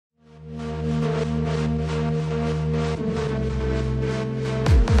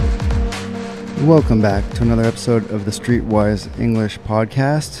Welcome back to another episode of the Streetwise English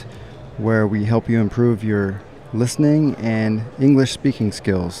podcast, where we help you improve your listening and English speaking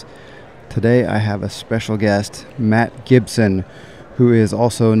skills. Today I have a special guest, Matt Gibson, who is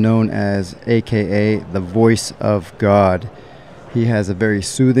also known as AKA the Voice of God. He has a very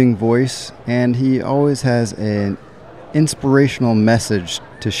soothing voice, and he always has an inspirational message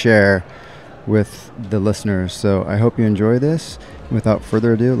to share with the listeners. So I hope you enjoy this. Without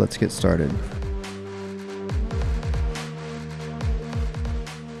further ado, let's get started.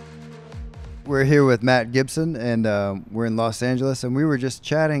 We're here with Matt Gibson, and we're in Los Angeles, and we were just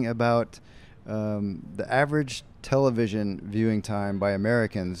chatting about the average television viewing time by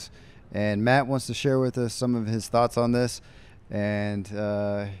Americans. And Matt wants to share with us some of his thoughts on this. And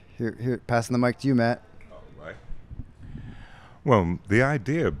here, passing the mic to you, Matt. All right. Well, the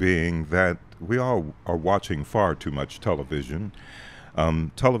idea being that we all are watching far too much television.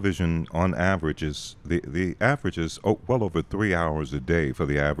 Television on average is, the average is well over 3 hours a day for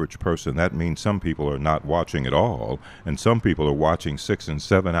the average person. That means some people are not watching at all, and some people are watching 6 and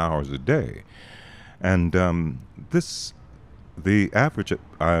 7 hours a day. And the average,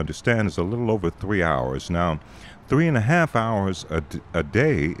 I understand, is a little over 3 hours. Now, 3.5 hours a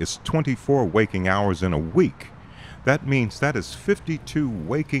day is 24 waking hours in a week. That means that is 52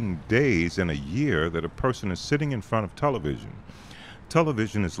 waking days in a year that a person is sitting in front of television.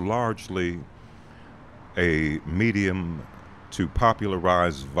 Television is largely a medium to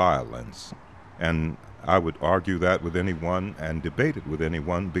popularize violence. And I would argue that with anyone and debate it with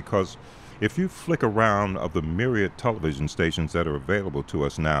anyone, because if you flick around of the myriad television stations that are available to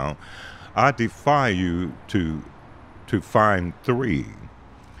us now, I defy you to find 3.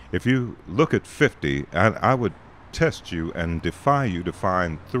 If you look at 50, I would test you and defy you to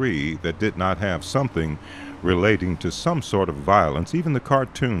find 3 that did not have something relating to some sort of violence. Even the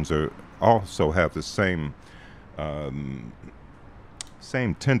cartoons also have the same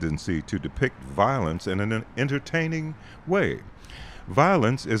tendency to depict violence in an entertaining way.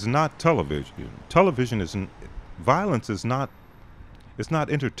 Violence is not television. Violence is not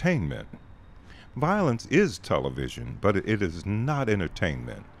entertainment. Violence is television, but it is not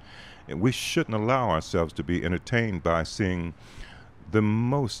entertainment. And we shouldn't allow ourselves to be entertained by seeing the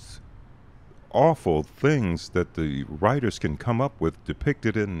most awful things that the writers can come up with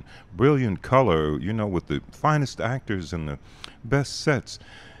depicted in brilliant color, with the finest actors and the best sets.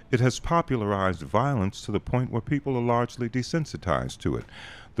 It has popularized violence to the point where people are largely desensitized to it.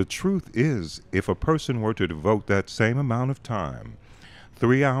 The truth is, if a person were to devote that same amount of time,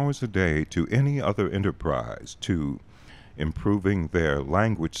 3 hours a day, to any other enterprise, to improving their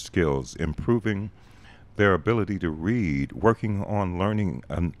language skills, improving their ability to read, working on learning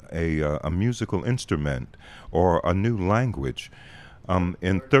a musical instrument or a new language,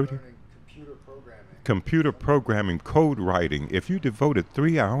 in 30 computer programming, code writing. If you devoted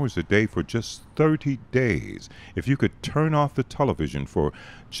 3 hours a day for just 30 days, if you could turn off the television for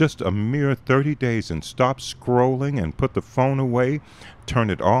just a mere 30 days and stop scrolling and put the phone away, turn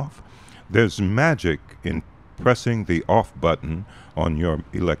it off, there's magic in pressing the off button on your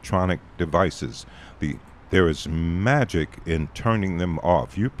electronic devices. There is magic in turning them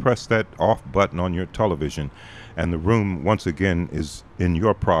off. You press that off button on your television and the room once again is in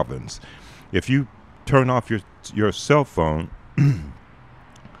your province. If you turn off your cell phone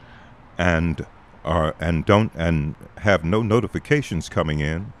and have no notifications coming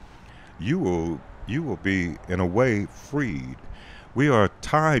in, you will be in a way freed. We are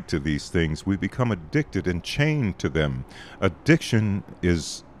tied to these things. We become addicted and chained to them.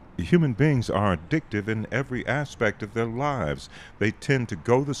 Human beings are addictive in every aspect of their lives. They tend to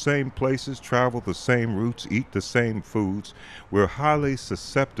go the same places, travel the same routes, eat the same foods. We're highly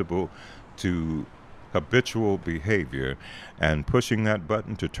susceptible to habitual behavior, and pushing that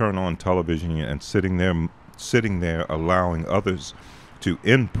button to turn on television and sitting there allowing others to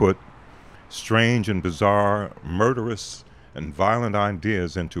input strange and bizarre, murderous and violent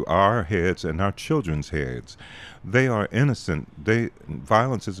ideas into our heads and our children's heads. They are innocent.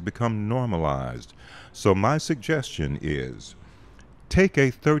 Violence has become normalized. So my suggestion is, take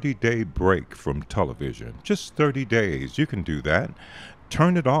a 30-day break from television. Just 30 days. You can do that.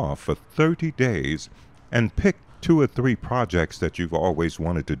 Turn it off for 30 days and pick 2 or 3 projects that you've always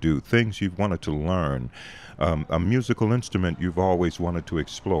wanted to do, things you've wanted to learn, a musical instrument you've always wanted to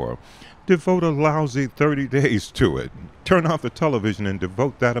explore. Devote a lousy 30 days to it. Turn off the television and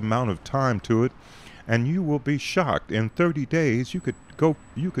devote that amount of time to it, and you will be shocked. In 30 days, you could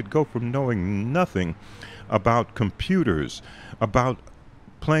go from knowing nothing about computers, about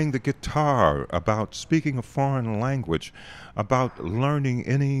playing the guitar, about speaking a foreign language, about learning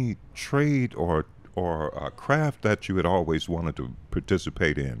any trade or craft that you had always wanted to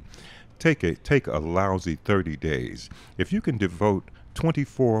participate in. Take a lousy 30 days. If you can devote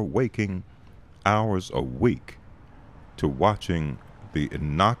 24 waking hours a week to watching the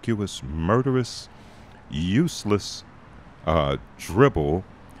innocuous, murderous, useless dribble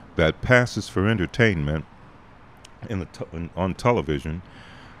that passes for entertainment on television,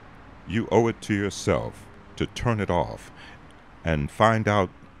 you owe it to yourself to turn it off and find out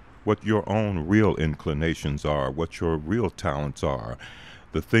what your own real inclinations are, what your real talents are,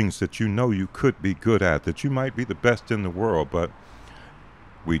 the things that you know you could be good at, that you might be the best in the world, but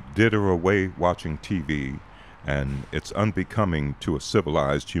we dither away watching TV, and it's unbecoming to a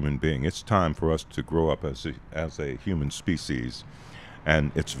civilized human being. It's time for us to grow up as a human species,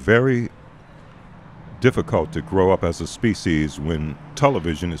 and it's very difficult to grow up as a species when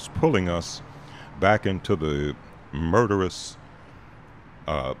television is pulling us back into the murderous,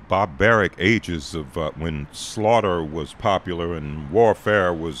 barbaric ages of when slaughter was popular and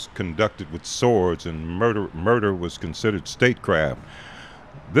warfare was conducted with swords and murder was considered statecraft.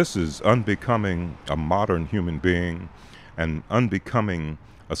 This is unbecoming a modern human being and unbecoming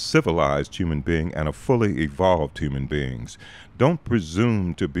a civilized human being and a fully evolved human being. Don't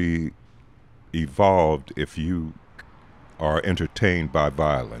presume to be evolved if you are entertained by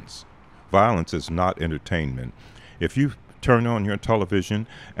violence. Violence is not entertainment. If you turn on your television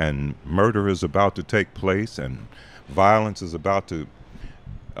and murder is about to take place and violence is about to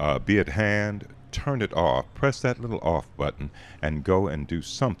be at hand, turn it off. Press that little off button and go and do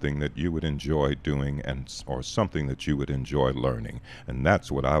something that you would enjoy doing or something that you would enjoy learning. And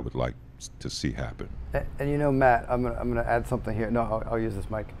that's what I would like to see happen. And you know, Matt, I'm gonna add something here. No, I'll use this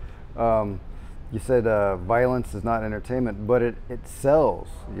mic. You said violence is not entertainment, but it sells.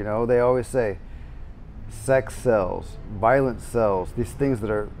 You know, they always say sex sells, violence sells, these things that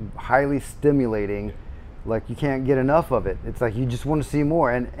are highly stimulating, like you can't get enough of it. It's like you just want to see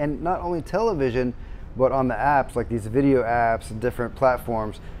more. And not only television, but on the apps, like these video apps and different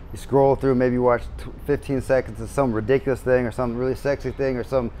platforms, you scroll through, maybe you watch 15 seconds of some ridiculous thing or some really sexy thing or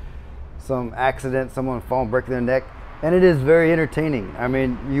some accident, someone falling, breaking their neck. And it is very entertaining. I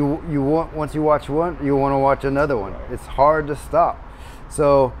mean, you want, once you watch one, you want to watch another one. It's hard to stop.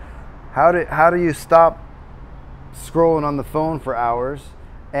 So how do you stop scrolling on the phone for hours?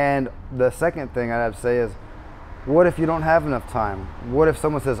 And the second thing I'd have to say is, what if you don't have enough time? What if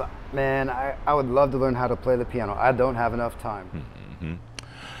someone says, man, I would love to learn how to play the piano. I don't have enough time. Mm-hmm.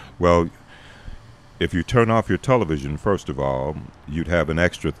 Well, if you turn off your television, first of all, you'd have an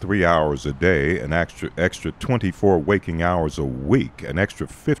extra 3 hours a day, an extra 24 waking hours a week, an extra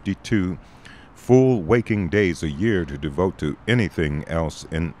 52 full waking days a year to devote to anything else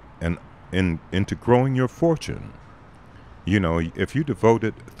into growing your fortune. You know, if you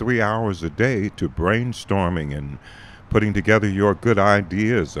devoted 3 hours a day to brainstorming and putting together your good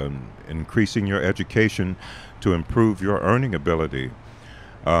ideas and increasing your education to improve your earning ability,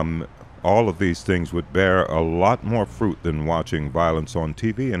 all of these things would bear a lot more fruit than watching violence on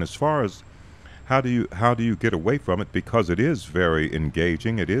TV. And as far as how do you get away from it, because it is very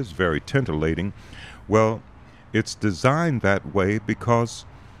engaging, it is very titillating, well, it's designed that way because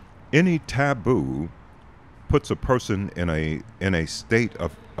any taboo puts a person in a state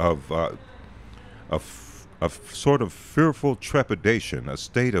of sort of fearful trepidation, a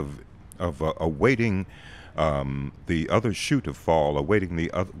state of awaiting the other shoe to fall,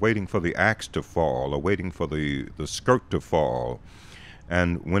 waiting for the axe to fall, or waiting for the skirt to fall.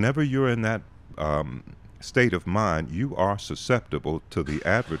 And whenever you're in that state of mind, you are susceptible to the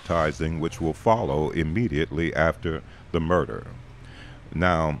advertising which will follow immediately after the murder.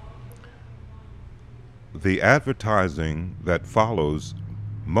 Now, the advertising that follows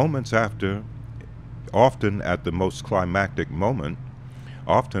moments after, often at the most climactic moment,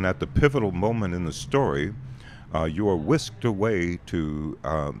 often at the pivotal moment in the story, you are whisked away to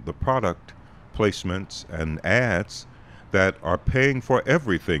the product placements and ads that are paying for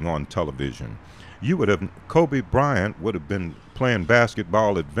everything on television. Kobe Bryant would have been playing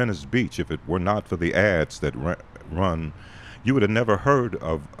basketball at Venice Beach if it were not for the ads that run. You would have never heard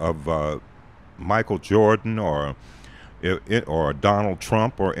of Michael Jordan or Donald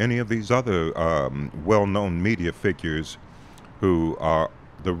Trump or any of these other well-known media figures who are,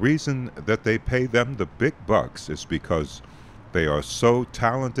 the reason that they pay them the big bucks is because they are so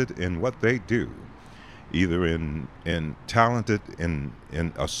talented in what they do, either talented in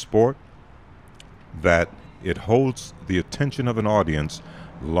a sport that it holds the attention of an audience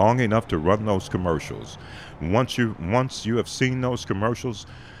long enough to run those commercials. Once you have seen those commercials,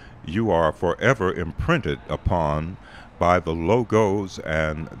 you are forever imprinted upon by the logos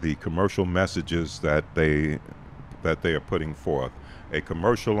and the commercial messages that they are putting forth. A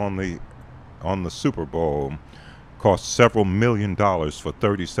commercial on the Super Bowl costs several $1,000,000 for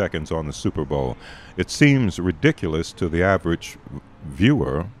 30 seconds on the Super Bowl. It seems ridiculous to the average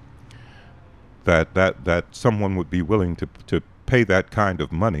viewer that someone would be willing to pay that kind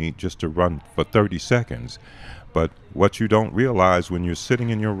of money just to run for 30 seconds. But what you don't realize when you're sitting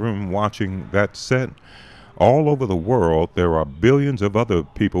in your room watching that set, all over the world, there are billions of other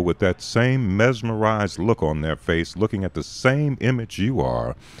people with that same mesmerized look on their face, looking at the same image you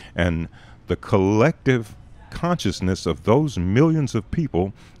are. And the collective consciousness of those millions of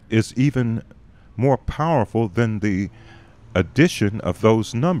people is even more powerful than the addition of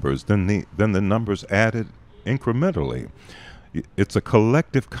those numbers, than the numbers added incrementally. It's a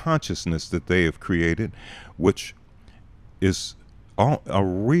collective consciousness that they have created, which is a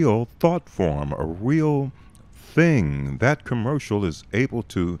real thought form, a real thing. That commercial is able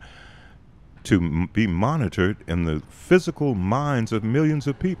to be monitored in the physical minds of millions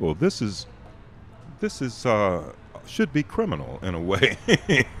of people. This is should be criminal in a way.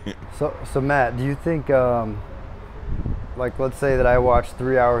 So Matt, do you think, like, let's say that I watch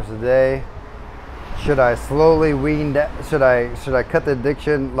 3 hours a day, should I slowly wean down? Should I cut the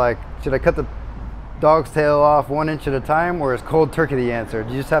addiction? Like, should I cut the dog's tail off 1 inch at a time, or is cold turkey the answer?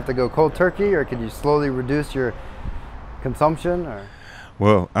 Do you just have to go cold turkey, or can you slowly reduce your consumption? Or?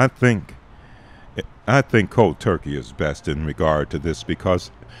 Well, I think cold turkey is best in regard to this, because,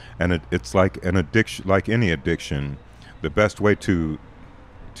 it's like an addiction, like any addiction. The best way to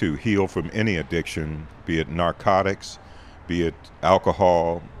heal from any addiction, be it narcotics, be it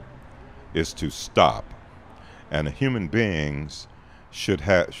alcohol, is to stop. And human beings should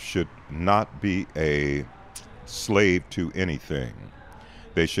not be a slave to anything.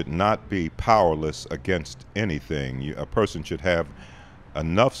 They should not be powerless against anything. A person should have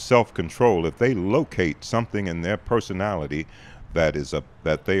enough self-control. If they locate something in their personality that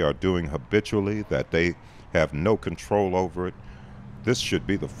they are doing habitually, that they have no control over it, this should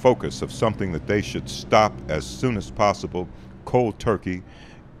be the focus of something that they should stop as soon as possible, cold turkey.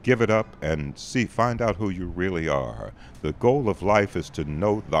 Give it up and find out who you really are. The goal of life is to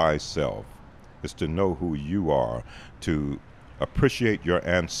know thyself, is to know who you are, to appreciate your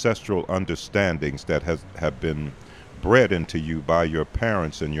ancestral understandings that have been bred into you by your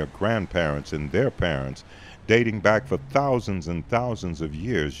parents and your grandparents and their parents, dating back for thousands and thousands of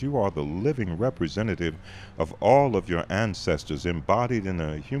years. You are the living representative of all of your ancestors, embodied in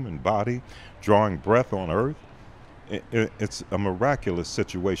a human body, drawing breath on earth. It's a miraculous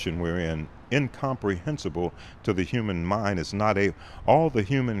situation we're in, incomprehensible to the human mind. All the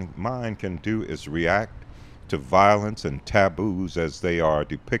human mind can do is react to violence and taboos as they are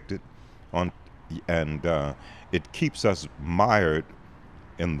depicted on, and it keeps us mired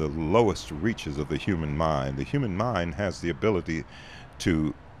in the lowest reaches of the human mind. The human mind has the ability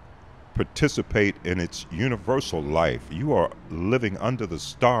to participate in its universal life. You are living under the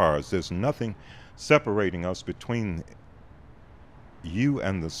stars. There's nothing separating us between you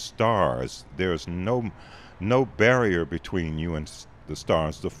and the stars. There's no barrier between you and the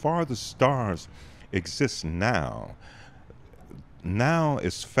stars. The farthest stars exist now. Now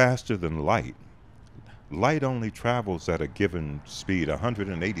is faster than light. Light only travels at a given speed,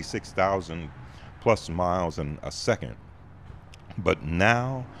 186,000 plus miles in a second. But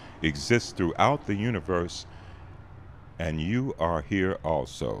now exists throughout the universe, and you are here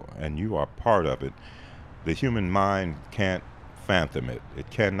also, and you are part of it. The human mind can't fathom it. It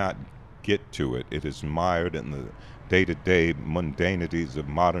cannot get to it. It is mired in the day-to-day mundanities of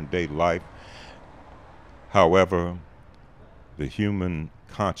modern-day life. However, the human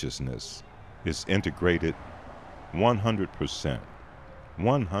consciousness is integrated 100%,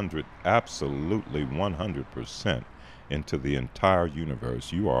 absolutely 100% into the entire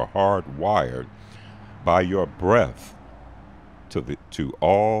universe. You are hardwired by your breath to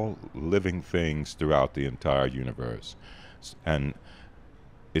all living things throughout the entire universe. And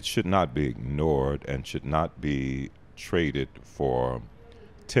it should not be ignored and should not be traded for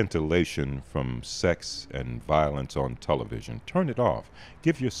titillation from sex and violence on television. Turn it off.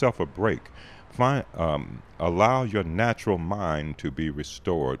 Give yourself a break. Allow your natural mind to be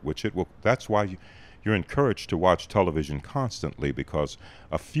restored, which it will. That's why you're encouraged to watch television constantly, because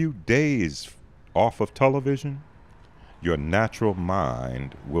a few days off of television, your natural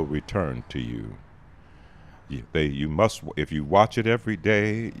mind will return to you. You must, if you watch it every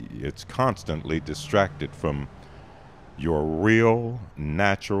day, it's constantly distracted from your real,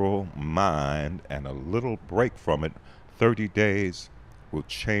 natural mind and a little break from it, 30 days will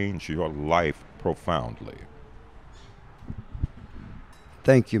change your life profoundly.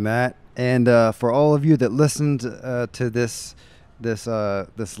 Thank you, Matt. And for all of you that listened to this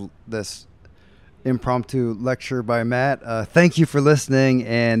impromptu lecture by Matt, thank you for listening,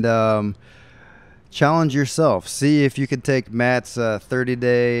 and challenge yourself. See if you can take Matt's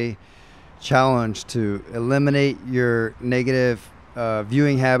 30-day challenge to eliminate your negative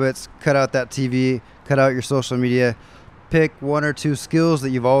viewing habits, cut out that TV, cut out your social media, pick one or two skills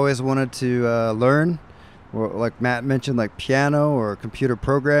that you've always wanted to learn, or like Matt mentioned, like piano or computer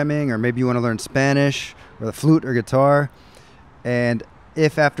programming, or maybe you want to learn Spanish or the flute or guitar. And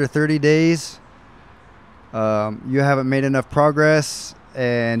if after 30 days you haven't made enough progress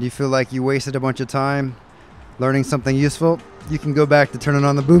and you feel like you wasted a bunch of time learning something useful, you can go back to turning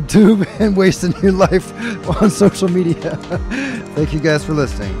on the boob tube and wasting your life on social media. Thank you guys for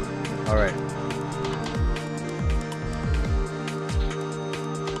listening. All right.